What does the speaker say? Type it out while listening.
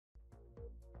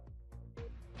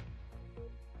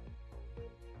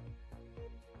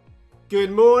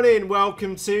Good morning,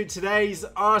 welcome to today's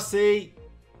RC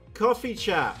Coffee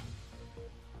Chat.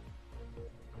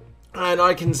 And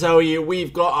I can tell you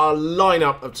we've got our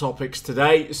lineup of topics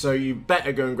today, so you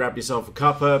better go and grab yourself a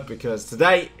cuppa because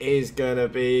today is going to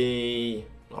be,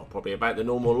 well, probably about the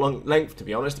normal length to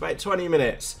be honest, about 20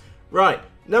 minutes. Right,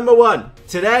 number one,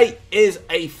 today is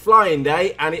a flying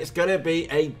day and it's going to be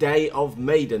a day of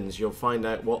maidens. You'll find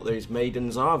out what those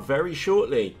maidens are very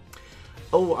shortly.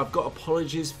 Oh, I've got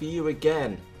apologies for you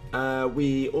again.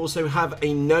 We also have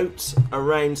a note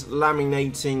around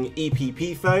laminating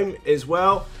EPP foam as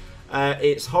well.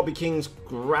 It's Hobby King's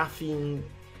graphene,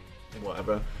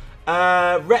 whatever.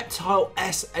 Reptile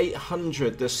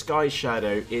S800, the Sky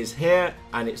Shadow, is here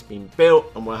and it's been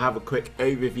built, and we'll have a quick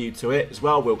overview to it as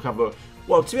well. We'll cover,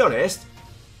 well, to be honest,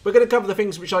 we're going to cover the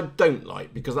things which I don't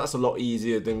like because that's a lot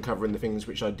easier than covering the things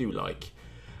which I do like.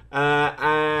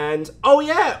 And oh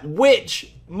yeah,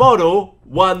 which model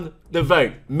won the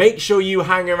vote? Make sure you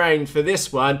hang around for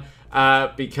this one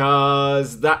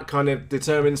because that kind of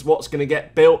determines what's going to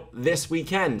get built this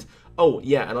weekend. Oh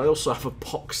yeah, and I also have a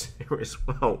box here as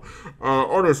well.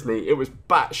 Honestly, it was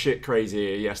batshit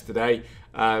crazy yesterday.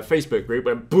 Facebook group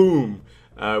went boom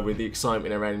with the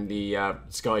excitement around the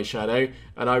Sky Shadow,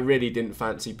 and I really didn't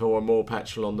fancy pouring more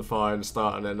petrol on the fire and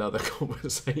starting another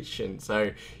conversation.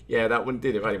 So yeah, that one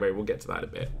did it. Anyway, we'll get to that in a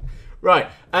bit. Right,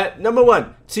 number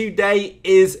one, today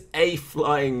is a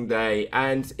flying day,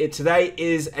 and today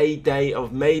is a day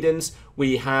of maidens.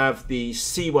 We have the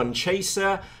C1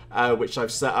 Chaser, which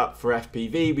I've set up for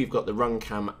FPV. We've got the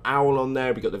Runcam Owl on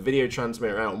there. We've got the video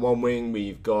transmitter out on one wing.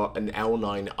 We've got an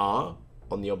L9R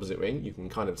on the opposite wing. You can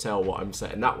kind of tell what I'm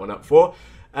setting that one up for.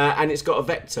 And it's got a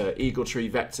Vector, Eagle Tree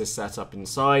Vector set up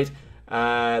inside.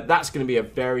 That's going to be a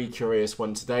very curious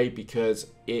one today because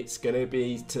it's going to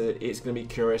be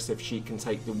curious if she can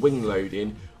take the wing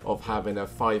loading of having a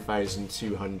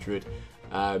 5,200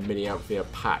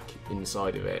 milliampere pack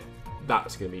inside of it.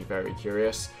 That's going to be very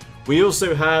curious. We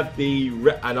also have the,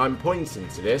 and I'm pointing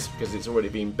to this because it's already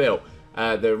been built,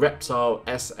 the Reptile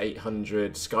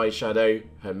S800 Sky Shadow,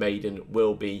 her maiden,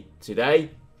 will be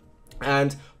today.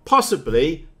 And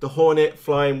possibly the Hornet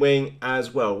Flying Wing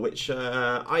as well, which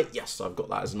yes, I've got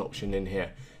that as an option in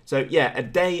here. So yeah, a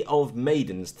day of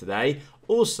maidens today.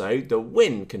 Also, the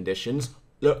wind conditions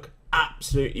look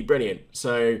absolutely brilliant.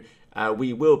 So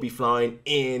we will be flying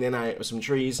in and out of some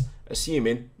trees,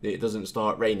 assuming that it doesn't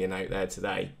start raining out there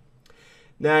today.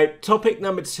 Now, topic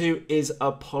number two is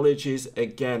apologies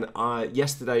again.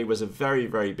 Yesterday was a very,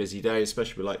 very busy day,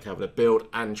 especially with like having a build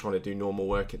and trying to do normal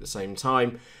work at the same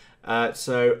time.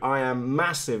 So I am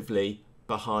massively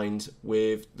behind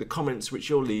with the comments which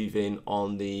you're leaving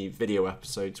on the video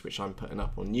episodes which I'm putting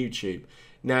up on YouTube.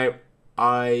 Now,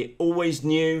 I always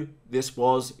knew this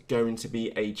was going to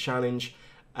be a challenge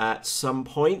at some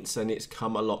points, and it's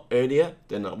come a lot earlier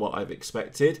than what I've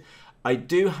expected. I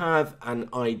do have an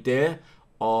idea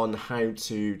on how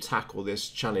to tackle this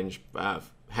challenge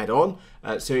head on.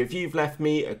 So if you've left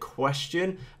me a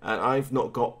question and I've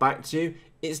not got back to you,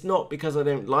 it's not because I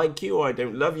don't like you or I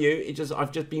don't love you. It's just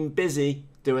I've just been busy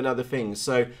doing other things.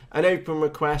 So an open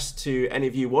request to any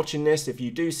of you watching this, if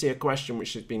you do see a question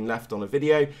which has been left on a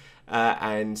video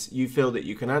and you feel that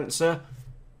you can answer,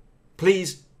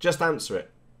 please just answer it.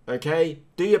 Okay?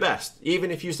 Do your best. Even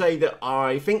if you say that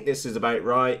I think this is about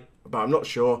right, but I'm not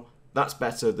sure, that's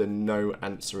better than no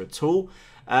answer at all.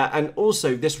 And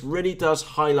also, this really does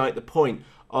highlight the point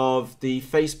of the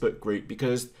Facebook group,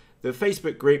 because the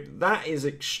Facebook group, that is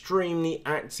extremely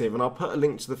active, and I'll put a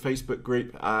link to the Facebook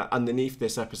group underneath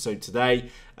this episode today,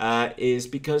 is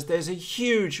because there's a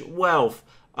huge wealth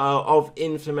of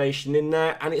information in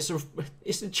there, and it's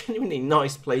a genuinely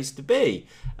nice place to be.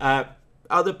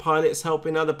 Other pilots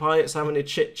helping other pilots, having a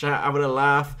chit chat, having a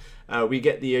laugh. We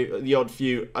get the odd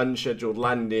few unscheduled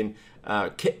landing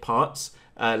kit parts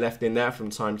left in there from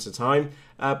time to time.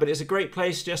 But it's a great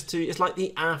place just to, it's like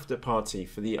the after party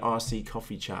for the RC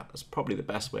Coffee Chat. That's probably the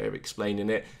best way of explaining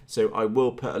it. So I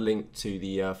will put a link to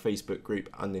the Facebook group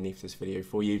underneath this video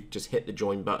for you. Just hit the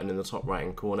join button in the top right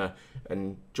hand corner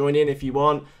and join in if you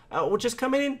want. Or just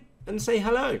come in and say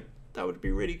hello. That would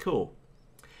be really cool.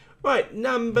 Right,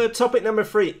 topic number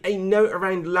three, a note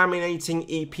around laminating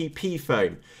EPP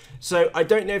foam. So I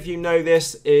don't know if you know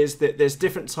this, is that there's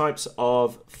different types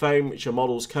of foam which your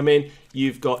models come in.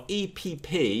 You've got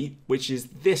EPP, which is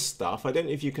this stuff. I don't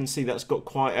know if you can see that's got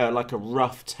quite like a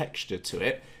rough texture to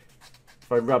it.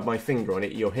 If I rub my finger on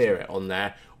it, you'll hear it on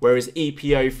there. Whereas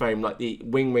EPO foam, like the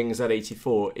Wing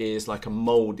Z84, is like a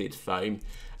molded foam.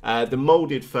 The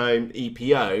molded foam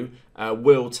EPO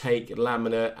will take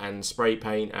laminate and spray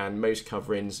paint and most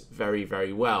coverings very,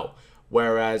 very well.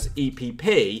 whereas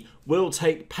EPP will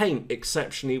take paint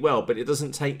exceptionally well, but it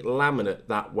doesn't take laminate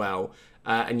that well,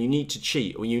 and you need to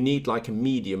cheat, or you need like a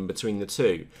medium between the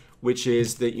two, which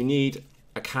is that you need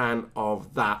a can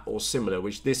of that or similar,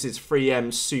 which this is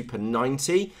 3M Super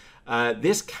 90.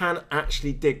 This can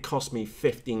actually did cost me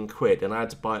 15 quid, and I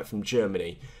had to buy it from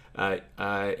Germany.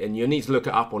 And you'll need to look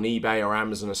it up on eBay or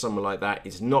Amazon or somewhere like that.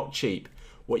 It's not cheap.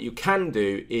 What you can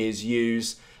do is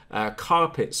use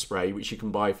carpet spray, which you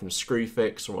can buy from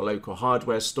Screwfix or a local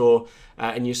hardware store,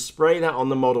 and you spray that on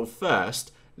the model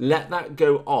first. Let that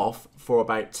go off for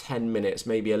about 10 minutes,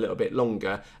 maybe a little bit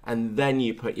longer, and then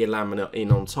you put your laminate in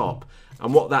on top.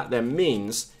 And what that then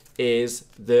means is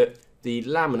that the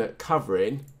laminate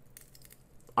covering,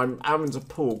 I'm having to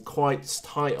pull quite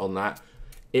tight on that,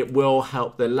 it will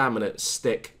help the laminate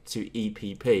stick to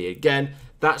EPP. Again,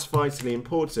 that's vitally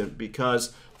important,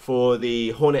 because for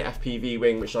the Hornet FPV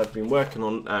wing, which I've been working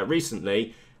on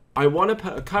recently, I want to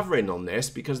put a covering on this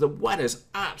because the weather's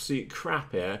absolute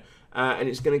crap here, and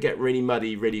it's going to get really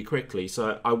muddy really quickly.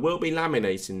 So I will be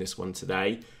laminating this one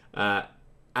today,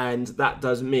 and that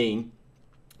does mean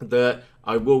that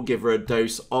I will give her a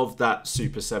dose of that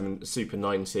Super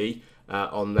 90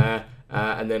 on there,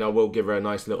 and then I will give her a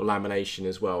nice little lamination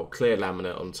as well, clear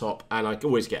laminate on top. And I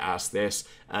always get asked this,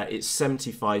 it's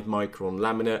 75 micron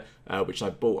laminate, which I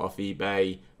bought off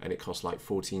eBay, and it cost like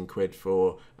 14 quid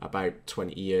for about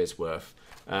 20 years worth.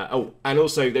 Oh, and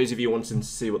also those of you wanting to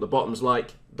see what the bottom's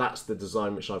like, that's the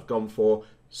design which I've gone for.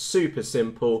 Super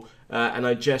simple, and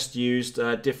I just used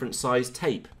different size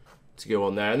tape to go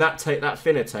on there, and that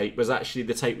thinner tape was actually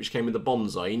the tape which came with the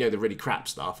bonsai, you know, the really crap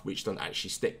stuff which don't actually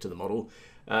stick to the model.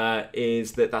 That's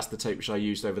the tape which I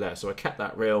used over there, so I kept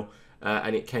that real,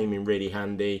 and it came in really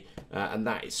handy, and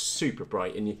that is super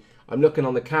bright. And I'm looking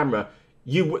on the camera,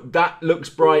 that looks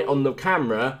bright on the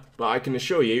camera, but I can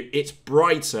assure you it's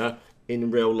brighter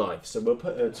in real life. So we'll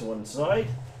put her to one side.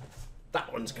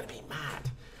 That one's gonna be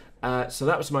mad. So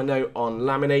that was my note on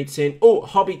laminating. Oh,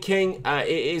 Hobby King, it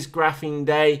is graphing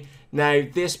day. Now,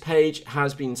 this page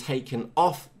has been taken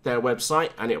off their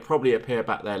website, and it'll probably appear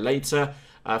back there later.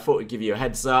 I thought I'd give you a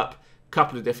heads up. A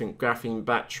couple of different graphene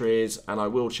batteries, and I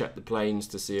will check the planes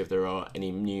to see if there are any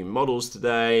new models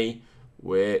today,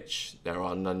 which there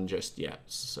are none just yet.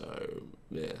 So,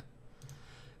 yeah.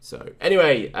 So,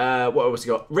 anyway, what else we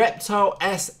got? Reptile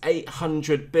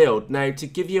S800 build. Now, to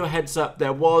give you a heads up,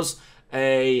 there was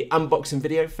a unboxing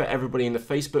video for everybody in the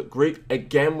Facebook group.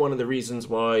 Again, one of the reasons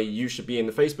why you should be in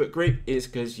the Facebook group is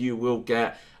because you will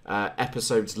get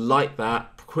episodes like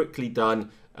that quickly done,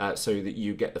 so that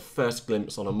you get the first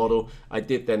glimpse on a model. I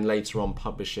did then later on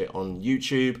publish it on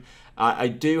YouTube. I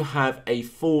do have a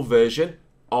full version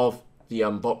of the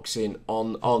unboxing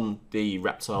on the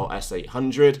Reptile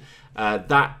S800.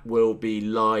 That will be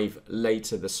live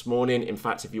later this morning. In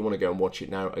fact, if you want to go and watch it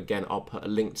now, again, I'll put a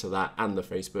link to that and the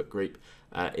Facebook group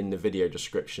in the video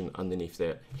description underneath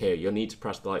there. Here, you'll need to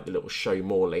press the little show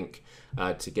more link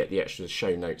to get the extra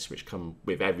show notes which come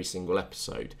with every single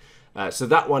episode. So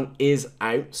that one is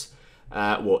out,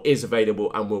 is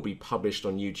available, and will be published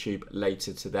on YouTube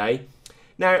later today.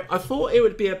 Now, I thought it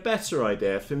would be a better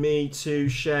idea for me to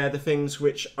share the things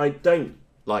which I don't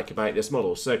like about this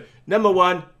model. So, number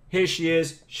one, here she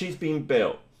is. She's been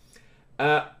built.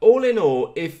 All in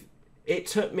all, if it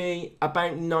took me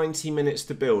about 90 minutes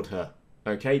to build her.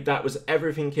 Okay, that was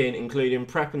everything in, including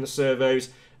prepping the servos,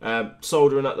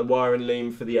 soldering up the wiring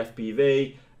loom for the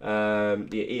FPV,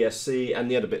 the ESC, and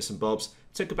the other bits and bobs.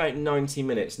 It took about 90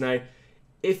 minutes. Now,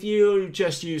 if you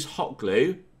just use hot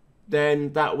glue,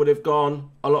 then that would have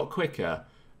gone a lot quicker.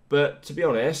 But to be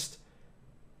honest,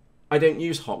 I don't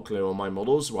use hot glue on my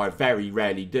models, or I very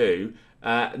rarely do.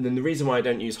 And then the reason why I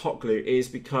don't use hot glue is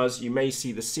because you may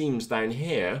see the seams down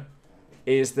here,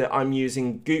 is that I'm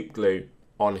using goop glue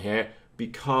on here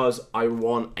because I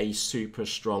want a super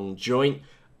strong joint.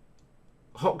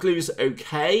 Hot glue's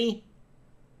okay,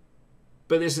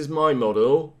 but this is my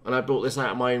model, and I built this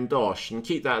out of my own dosh. And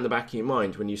keep that in the back of your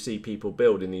mind when you see people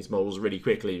building these models really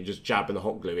quickly and just jabbing the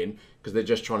hot glue in, because they're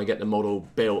just trying to get the model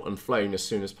built and flown as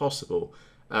soon as possible.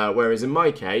 Whereas in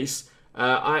my case,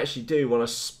 I actually do want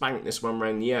to spank this one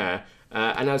around the air,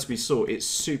 and as we saw, it's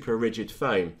super rigid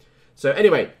foam. So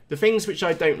anyway, the things which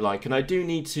I don't like, and I do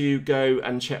need to go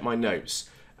and check my notes.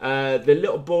 The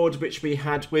little board which we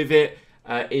had with it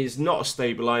is not a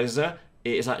stabilizer.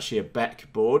 It is actually a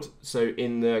Beck board. So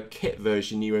in the kit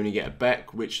version, you only get a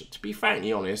Beck, which, to be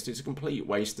frankly honest, is a complete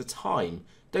waste of time.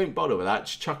 Don't bother with that.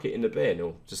 Just chuck it in the bin,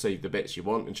 or just save the bits you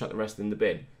want and chuck the rest in the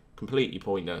bin. Completely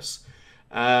pointless.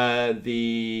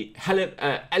 The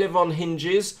Elevon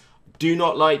hinges, do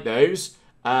not like those.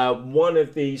 one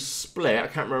of these split. I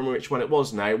can't remember which one it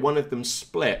was now. One of them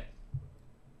split,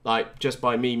 like just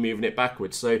by me moving it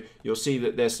backwards. So you'll see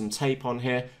that there's some tape on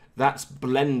here. That's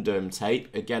Blenderm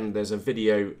tape. Again, there's a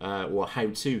video or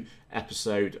how-to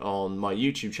episode on my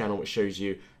YouTube channel which shows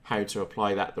you how to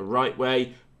apply that the right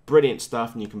way. Brilliant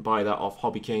stuff, and you can buy that off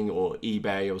Hobby King or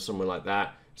eBay or somewhere like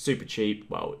that. Super cheap,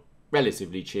 well,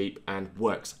 relatively cheap, and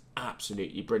works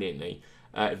absolutely brilliantly.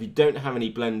 If you don't have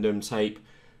any Blenderm tape,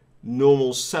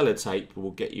 normal sellotape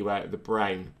will get you out of the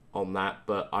brown on that,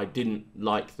 but I didn't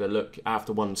like the look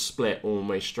after one split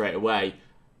almost straight away.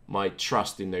 My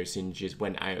trust in those hinges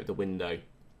went out the window.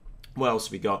 What else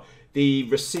have we got? The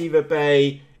receiver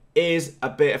bay is a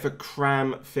bit of a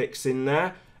cram fix in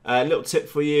there. A little tip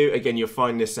for you, again, you'll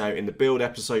find this out in the build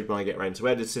episode when I get around to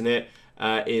editing it,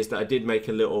 is that I did make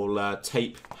a little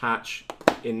tape hatch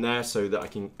in there so that I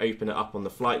can open it up on the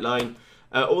flight line.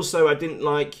 Also, I didn't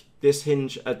like this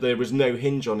hinge. There was no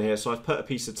hinge on here, so I've put a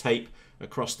piece of tape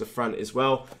across the front as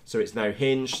well, so it's now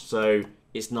hinged, so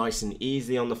it's nice and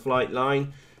easy on the flight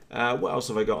line. What else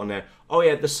have I got on there? Oh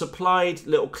yeah, the supplied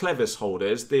little clevis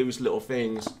holders, those little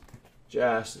things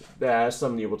just there.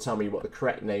 Somebody will tell me what the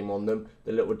correct name on them,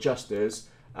 the little adjusters.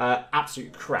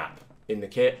 Absolute crap in the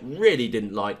kit. Really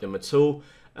didn't like them at all.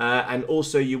 And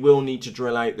also you will need to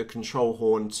drill out the control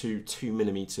horn to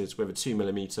 2mm with a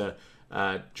 2mm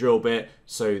drill bit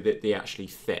so that they actually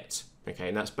fit. Okay,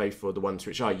 and that's both for the ones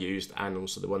which I used and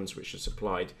also the ones which are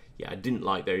supplied. Yeah, I didn't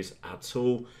like those at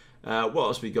all. What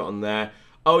else we got on there?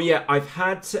 Oh yeah, I've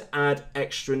had to add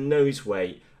extra nose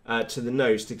weight to the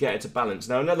nose to get it to balance.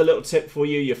 Now another little tip for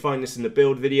you, you'll find this in the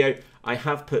build video. I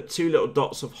have put 2 little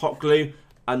dots of hot glue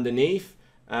underneath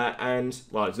and,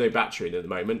 well, there's no battery in at the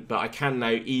moment, but I can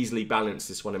now easily balance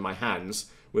this one in my hands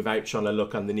without trying to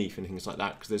look underneath and things like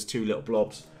that, because there's 2 little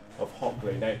blobs of hot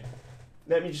glue. Now,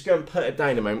 let me just go and put it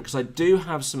down a moment, because I do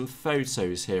have some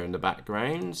photos here in the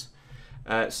background.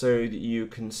 So that you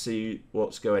can see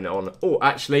what's going on. Oh,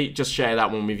 actually, just share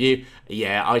that one with you.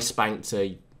 Yeah, I spanked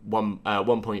a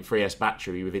 1.3S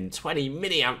battery within 20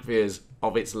 milliamperes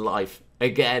of its life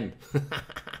again.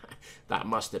 That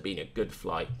must have been a good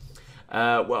flight.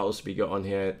 What else have we got on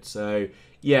here? So,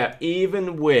 yeah,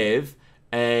 even with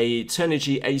a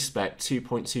Turnigy A-Spec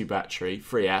 2.2 battery,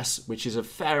 3S, which is a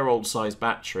fair old size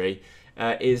battery,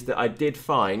 is that I did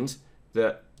find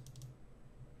that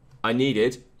I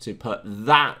needed to put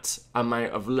that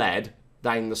amount of lead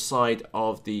down the side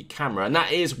of the camera, and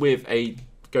that is with a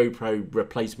GoPro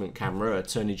replacement camera, a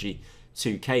Turnigy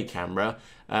 2K camera.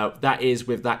 That is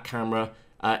with that camera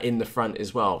in the front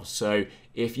as well. So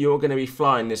if you're going to be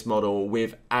flying this model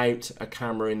without a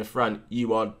camera in the front,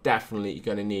 you are definitely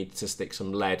going to need to stick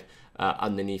some lead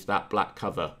underneath that black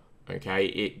cover.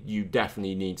 Okay, you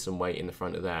definitely need some weight in the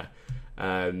front of there.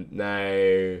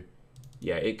 Now,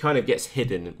 yeah, it kind of gets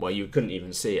hidden. Well, you couldn't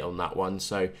even see it on that one.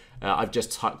 So I've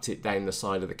just tucked it down the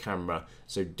side of the camera.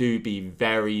 So do be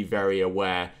very, very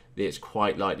aware that it's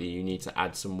quite likely you need to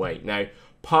add some weight. Now,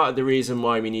 part of the reason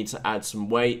why we need to add some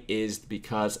weight is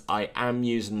because I am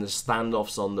using the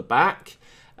standoffs on the back.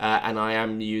 And I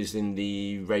am using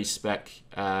the race spec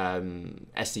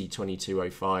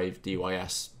SE2205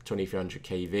 DYS 2300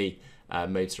 kV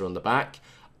motor on the back.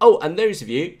 Oh, and those of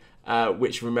you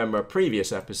which remember a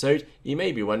previous episode, you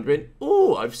may be wondering,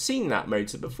 oh, I've seen that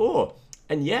motor before.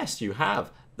 And yes, you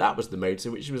have. That was the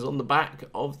motor which was on the back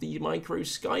of the Micro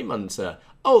Sky Munter.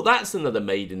 Oh, that's another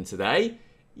maiden today.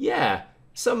 Yeah,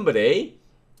 somebody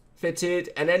fitted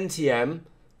an NTM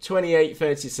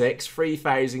 2836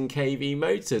 3000 kV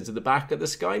motor to the back of the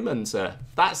Sky Munter.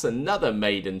 That's another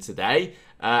maiden today.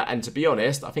 And to be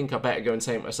honest, I think I better go and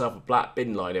take myself a black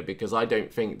bin liner, because I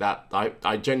don't think that,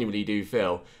 I genuinely do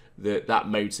feel that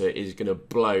motor is going to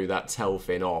blow that tail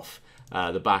fin off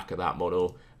the back of that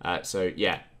model. So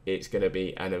yeah, it's going to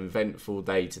be an eventful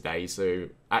day today. So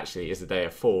actually, it's a day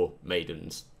of 4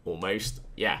 maidens almost.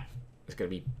 Yeah, it's going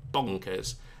to be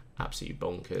bonkers, absolutely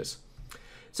bonkers.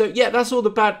 So yeah, that's all the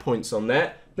bad points on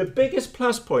there. The biggest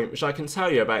plus point, which I can tell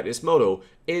you about this model,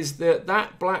 is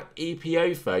that black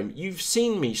EPO foam, you've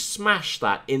seen me smash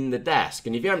that in the desk.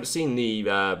 And if you haven't seen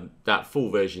the that full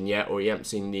version yet, or you haven't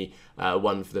seen the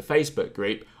one for the Facebook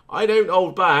group, I don't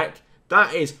hold back.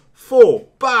 That is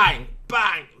full bang,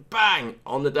 bang, bang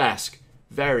on the desk.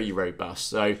 Very robust.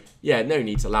 So yeah, no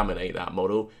need to laminate that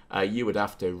model. You would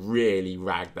have to really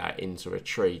rag that into a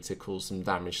tree to cause some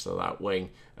damage to that wing.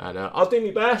 And I'll do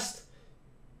my best.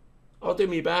 I'll do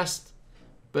my best.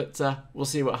 But we'll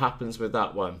see what happens with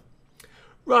that one.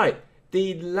 Right,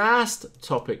 the last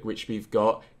topic which we've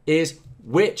got is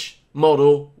which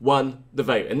model won the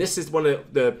vote? And this is one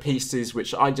of the pieces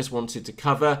which I just wanted to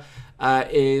cover.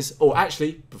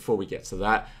 Actually, before we get to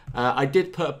that, I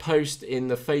did put a post in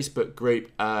the Facebook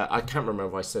group. I can't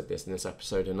remember if I said this in this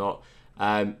episode or not.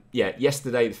 Yeah,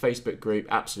 yesterday the Facebook group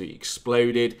absolutely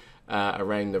exploded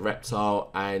around the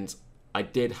Reptile, and I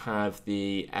did have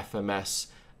the FMS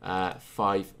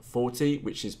 540,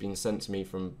 which has been sent to me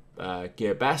from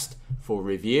Gear Best for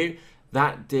review.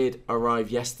 That did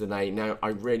arrive yesterday. Now, I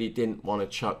really didn't want to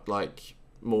chuck like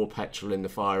more petrol in the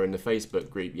fire in the Facebook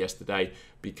group yesterday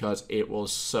because it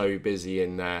was so busy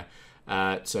in there.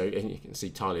 And you can see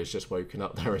Tyler's just woken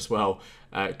up there as well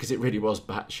because it really was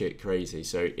batshit crazy.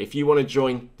 So if you want to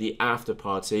join the after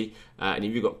party and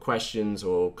if you've got questions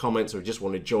or comments or just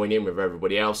want to join in with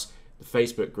everybody else, the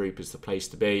Facebook group is the place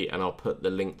to be, and I'll put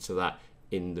the link to that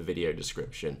in the video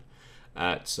description.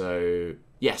 So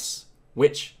yes,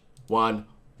 which model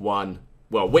won?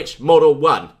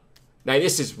 Now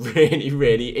this is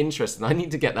really interesting. I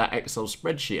need to get that Excel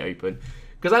spreadsheet open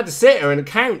because I had to sit here and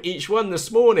count each one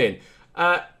this morning.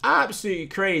 Absolutely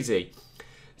crazy.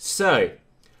 So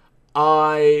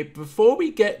before we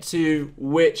get to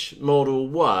which model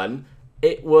won,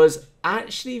 it was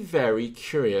actually very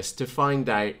curious to find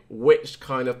out which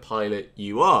kind of pilot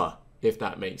you are, if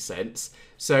that makes sense.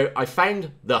 So I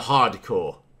found the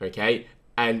hardcore, okay?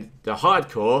 And the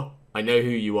hardcore, I know who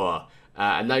you are.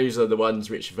 And those are the ones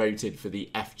which voted for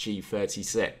the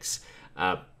FG36.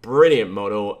 Brilliant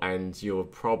model, and you're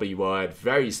probably wired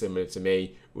very similar to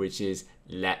me, which is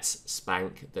let's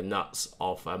spank the nuts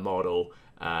off a model.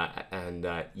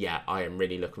 Yeah, I am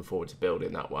really looking forward to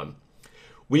building that one.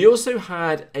 We also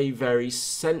had a very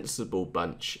sensible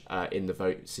bunch in the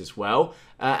votes as well,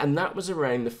 and that was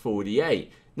around the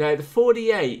 48. Now, the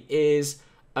 48 is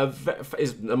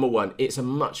number one, it's a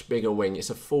much bigger wing. It's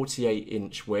a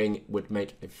 48-inch wing, would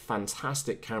make a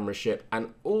fantastic camera ship,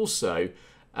 and also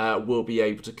will be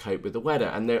able to cope with the weather.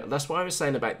 And that's why I was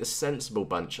saying about the sensible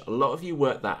bunch. A lot of you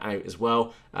worked that out as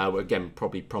well. Again,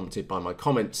 probably prompted by my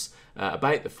comments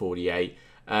about the 48,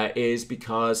 is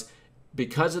because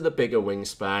of the bigger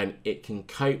wingspan, it can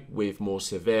cope with more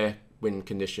severe wind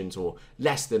conditions or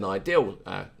less than ideal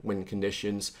wind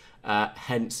conditions.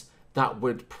 Hence, that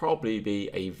would probably be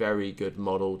a very good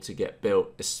model to get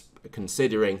built,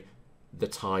 considering the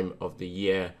time of the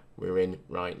year we're in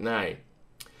right now.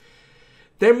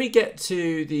 Then we get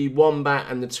to the Wombat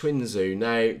and the Twin Zoo.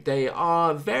 Now, they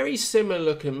are very similar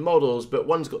looking models, but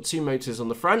one's got two motors on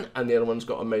the front and the other one's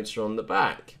got a motor on the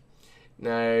back.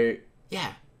 Now,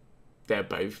 yeah, they're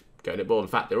both going to ball. In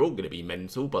fact, they're all going to be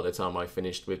mental by the time I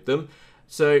finished with them.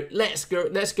 So let's go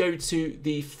to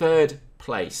the third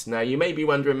place. Now, you may be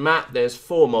wondering, Matt, there's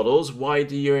 4 models. Why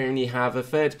do you only have a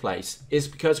third place? It's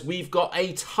because we've got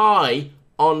a tie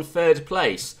on third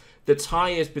place. The tie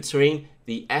is between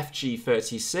the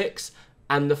FG36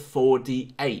 and the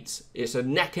 4D8. It's a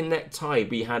neck and neck tie.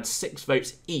 We had 6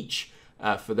 votes each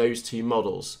for those 2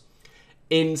 models.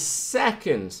 In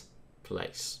second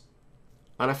place,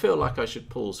 and I feel like I should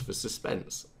pause for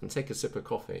suspense and take a sip of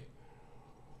coffee.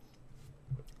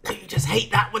 Don't you just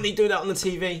hate that when they do that on the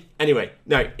TV? Anyway,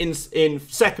 no, in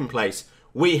second place,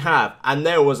 we have, and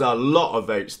there was a lot of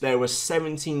votes. There were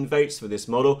 17 votes for this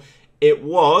model. It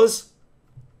was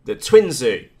the Twin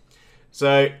Zoo.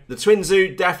 So the Twin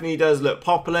Zoo definitely does look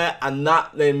popular, and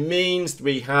that then means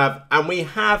we have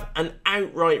an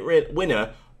outright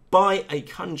winner by a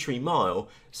country mile.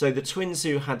 So the Twin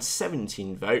Zoo had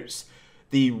 17 votes.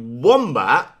 The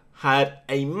Wombat had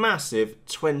a massive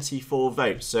 24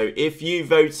 votes. So if you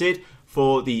voted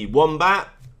for the Wombat,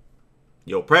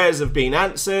 your prayers have been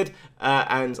answered,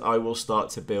 and I will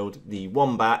start to build the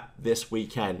Wombat this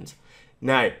weekend.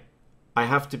 Now, I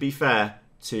have to be fair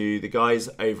to the guys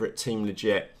over at Team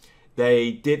Legit.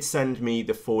 They did send me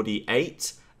the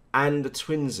 48 and the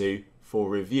Twin Zoo for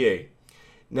review.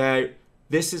 Now,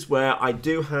 this is where I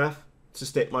do have to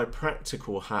stick my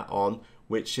practical hat on,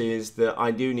 which is that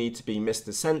I do need to be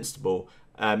Mr. Sensible,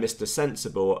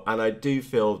 and I do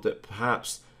feel that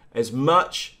perhaps as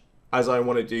much as I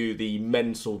want to do the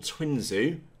mental Twin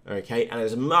Zoo, okay, and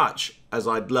as much as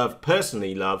I'd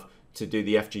personally love to do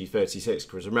the FG36,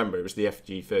 because remember, it was the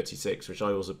FG36, which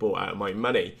I also bought out of my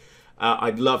money.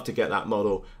 I'd love to get that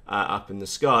model up in the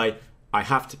sky. I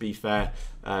have to be fair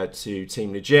to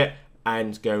Team Legit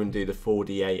and go and do the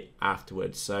 4D8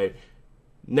 afterwards. So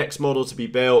next model to be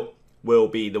built will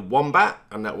be the Wombat,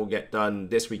 and that will get done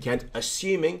this weekend,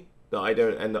 assuming that I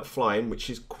don't end up flying, which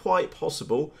is quite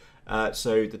possible.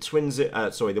 So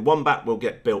the Wombat will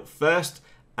get built first,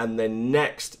 and then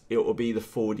next it will be the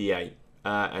 4D8.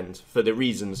 and for the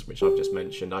reasons which I've just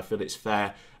mentioned, I feel it's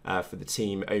fair for the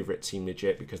team over at Team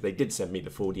Legit, because they did send me the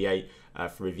 48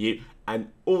 for review. And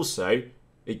also,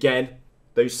 again,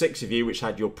 those 6 of you which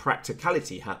had your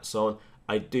practicality hats on,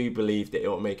 I do believe that it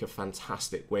will make a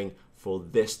fantastic wing for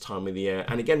this time of the year.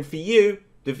 And again, for you,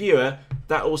 the viewer,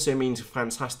 that also means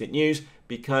fantastic news,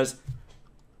 because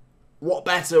what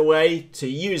better way to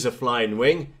use a flying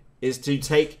wing is to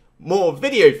take more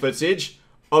video footage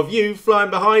of you flying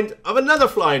behind of another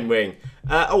flying wing.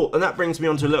 Oh, and that brings me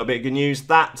on to a little bit of good news.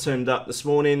 That turned up this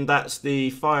morning. That's the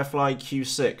Firefly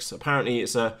Q6. Apparently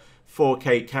it's a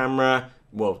 4K camera.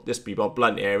 Well, this be Bob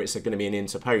Blunt here. It's going to be an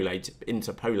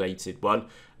interpolated one.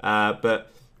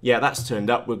 But yeah, that's turned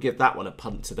up. We'll give that one a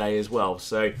punt today as well.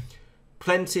 So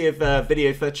plenty of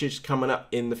video footage coming up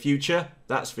in the future,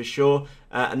 that's for sure.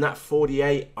 And that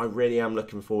 48, I really am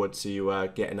looking forward to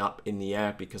getting up in the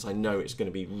air, because I know it's going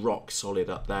to be rock solid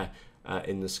up there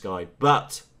in the sky.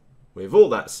 But with all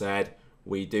that said,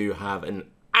 we do have an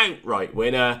outright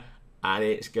winner, and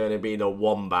it's going to be the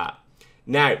Wombat.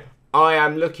 Now, I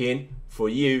am looking for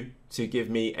you to give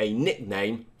me a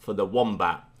nickname for the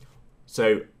Wombat.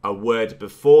 So a word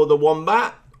before the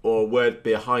Wombat or a word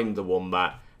behind the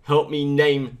Wombat. Help me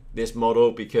name this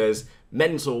model, because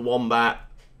Mental Wombat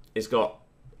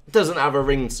doesn't have a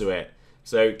ring to it.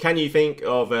 So can you think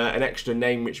of an extra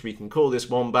name which we can call this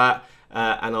Wombat?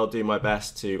 And I'll do my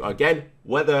best to, again,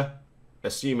 whether,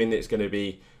 assuming it's going to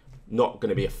be not going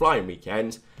to be a flying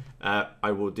weekend,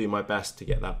 I will do my best to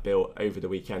get that built over the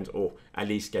weekend, or at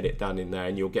least get it done in there,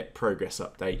 and you'll get progress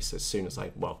updates as soon as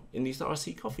in these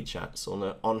RC coffee chats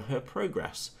on her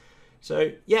progress.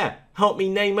 So yeah, help me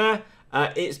name her.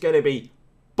 It's going to be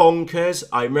bonkers.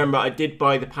 I remember I did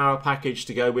buy the power package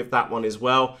to go with that one as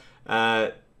well.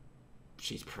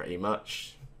 She's pretty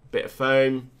much bit of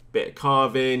foam, bit of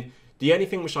carving. The only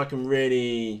thing which I can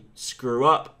really screw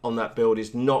up on that build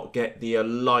is not get the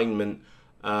alignment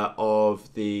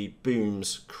of the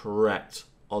booms correct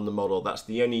on the model. That's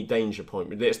the only danger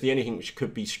point. That's the only thing which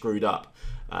could be screwed up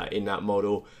in that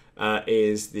model,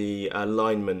 is the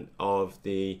alignment of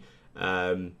the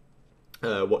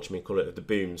the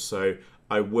booms. So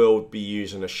I will be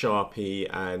using a Sharpie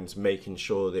and making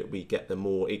sure that we get them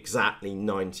all exactly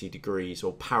 90 degrees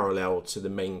or parallel to the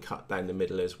main cut down the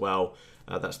middle as well.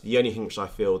 That's the only thing which I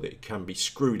feel that can be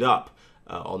screwed up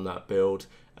on that build,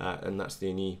 and that's the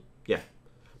only, yeah.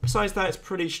 Besides that, it's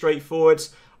pretty straightforward.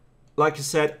 Like I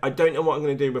said, I don't know what I'm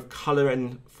going to do with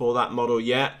colouring for that model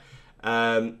yet.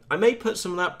 I may put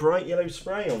some of that bright yellow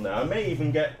spray on there. I may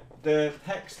even get the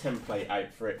hex template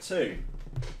out for it too,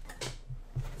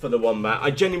 for the Wombat. I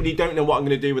genuinely don't know what I'm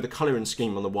going to do with the colouring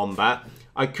scheme on the Wombat.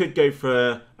 I could go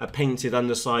for a painted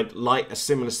underside, like a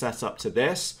similar setup to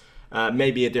this.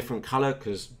 Maybe a different colour,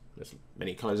 because there's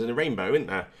many colours in the rainbow, isn't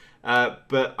there?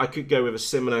 But I could go with a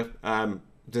similar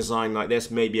design like this,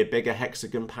 maybe a bigger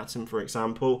hexagon pattern, for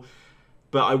example.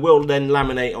 But I will then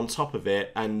laminate on top of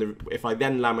it, and if I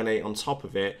then laminate on top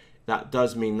of it, that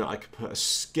does mean that I could put a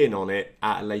skin on it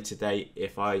at a later date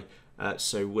if I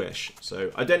so wish.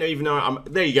 So I don't even know.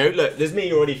 There you go. Look, there's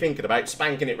me already thinking about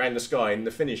spanking it around the sky, and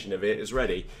the finishing of it is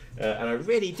ready. And I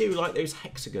really do like those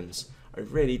hexagons. I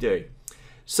really do.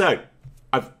 So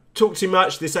I've talked too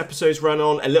much. This episode's run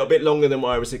on a little bit longer than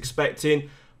what I was expecting.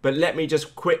 But let me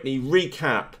just quickly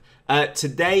recap.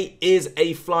 Today is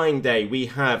a flying day. We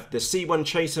have the C1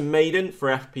 Chaser Maiden for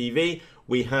FPV.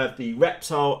 We have the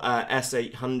Reptile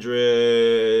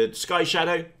S800 Sky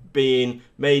Shadow being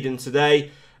maiden today.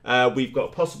 We've got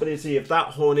a possibility of that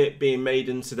Hornet being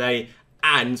maiden today.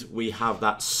 And we have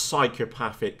that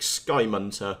psychopathic Sky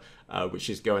Munter, which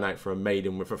is going out for a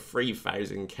maiden with a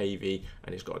 3000 kV.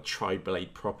 And it's got a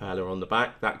tri-blade propeller on the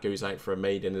back. That goes out for a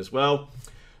maiden as well.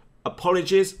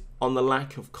 Apologies on the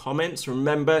lack of comments.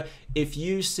 Remember, if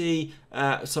you see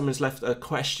someone's left a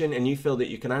question and you feel that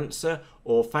you can answer,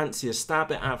 or fancy a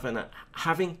stab at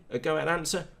having a go at an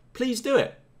answer, please do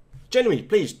it. Genuinely,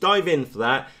 please dive in for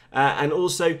that. And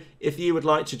also, if you would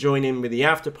like to join in with the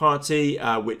after party,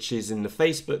 which is in the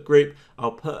Facebook group,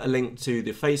 I'll put a link to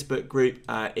the Facebook group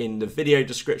in the video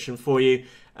description for you.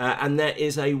 And there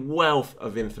is a wealth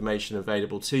of information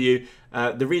available to you.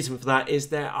 The reason for that is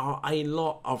there are a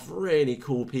lot of really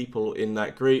cool people in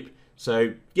that group.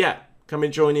 So yeah, come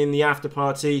and join in the after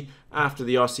party after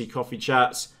the RC coffee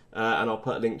chats, and I'll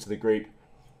put a link to the group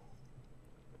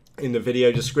in the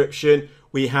video description.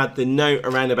 We had the note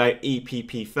around about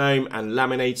EPP foam and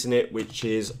laminating it, which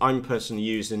is, I'm personally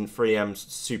using 3M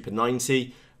Super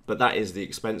 90, but that is the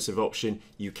expensive option.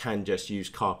 You can just use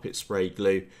carpet spray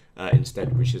glue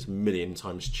instead, which is a million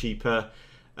times cheaper.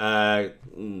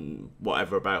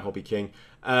 whatever about Hobby King.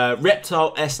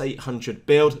 Reptile S800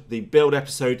 build, the build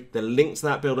episode, the link to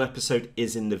that build episode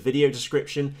is in the video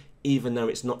description, even though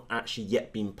it's not actually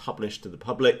yet been published to the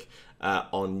public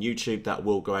on YouTube. That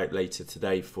will go out later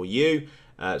today for you,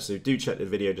 so do check the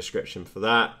video description for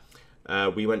that.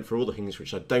 We went through all the things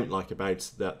which I don't like about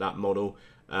that model.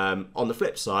 On the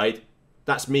flip side,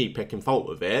 that's me picking fault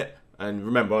with it, and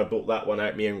remember, I bought that one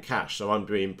out of my own cash, so I'm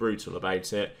being brutal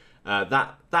about it.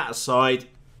 That aside,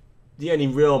 the only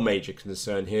real major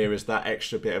concern here is that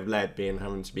extra bit of lead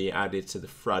having to be added to the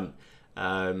front.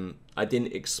 I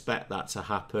didn't expect that to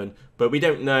happen, but we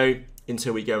don't know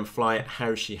until we go and fly it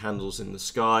how she handles in the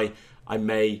sky. I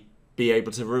may be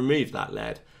able to remove that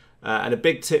lead. And a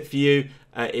big tip for you,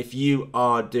 if you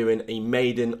are doing a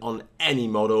maiden on any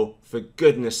model, for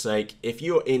goodness sake, if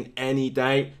you're in any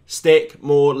doubt, stick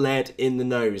more lead in the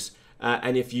nose.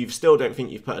 And if you still don't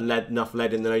think you've put enough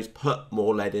lead in the nose, put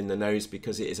more lead in the nose,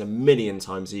 because it is a million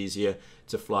times easier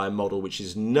to fly a model which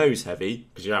is nose heavy,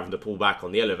 because you're having to pull back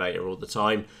on the elevator all the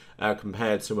time,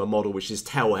 compared to a model which is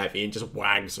tail heavy and just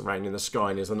wags around in the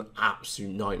sky and is an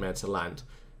absolute nightmare to land.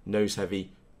 Nose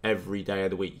heavy every day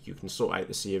of the week. You can sort out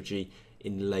the CFG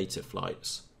in later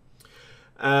flights.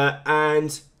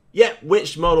 And yeah,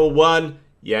 which model won?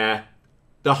 Yeah,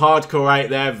 the hardcore out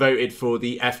there voted for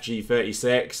the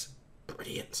FG36.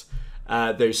 Brilliant.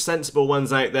 Those sensible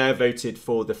ones out there voted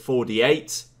for the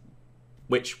 48,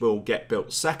 which will get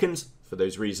built second for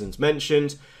those reasons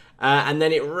mentioned. And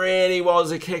then it really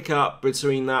was a kick up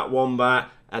between that Wombat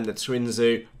and the Twin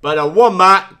Zoo, but a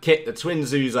Wombat kicked the Twin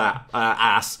Zoo's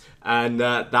ass, and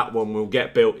that one will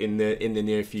get built in the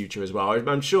near future as well.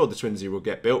 I'm sure the Twin Zoo will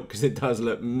get built because it does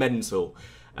look mental.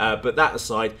 But that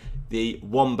aside, the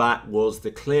Wombat was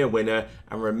the clear winner,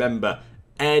 and remember,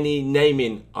 any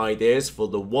naming ideas for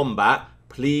the Wombat,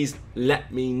 please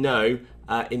let me know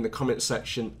in the comment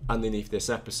section underneath this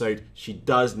episode. She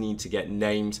does need to get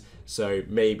named, so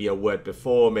maybe a word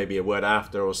before, maybe a word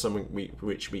after, or something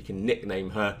which we can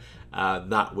nickname her.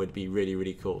 That would be really,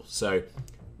 really cool. So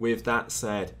with that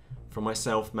said, from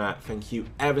myself, Matt, thank you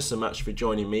ever so much for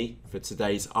joining me for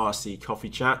today's RC Coffee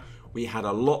Chat. We had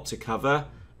a lot to cover,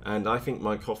 and I think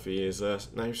my coffee is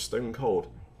now stone cold.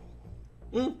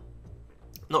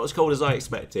 Not as cold as I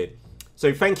expected.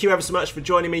 So thank you ever so much for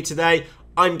joining me today.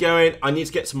 I need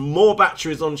to get some more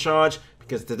batteries on charge,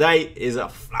 because today is a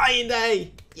flying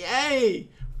day. Yay!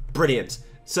 Brilliant.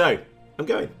 So I'm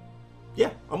going.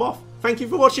 Yeah, I'm off. Thank you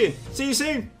for watching. See you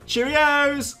soon.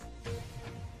 Cheerios!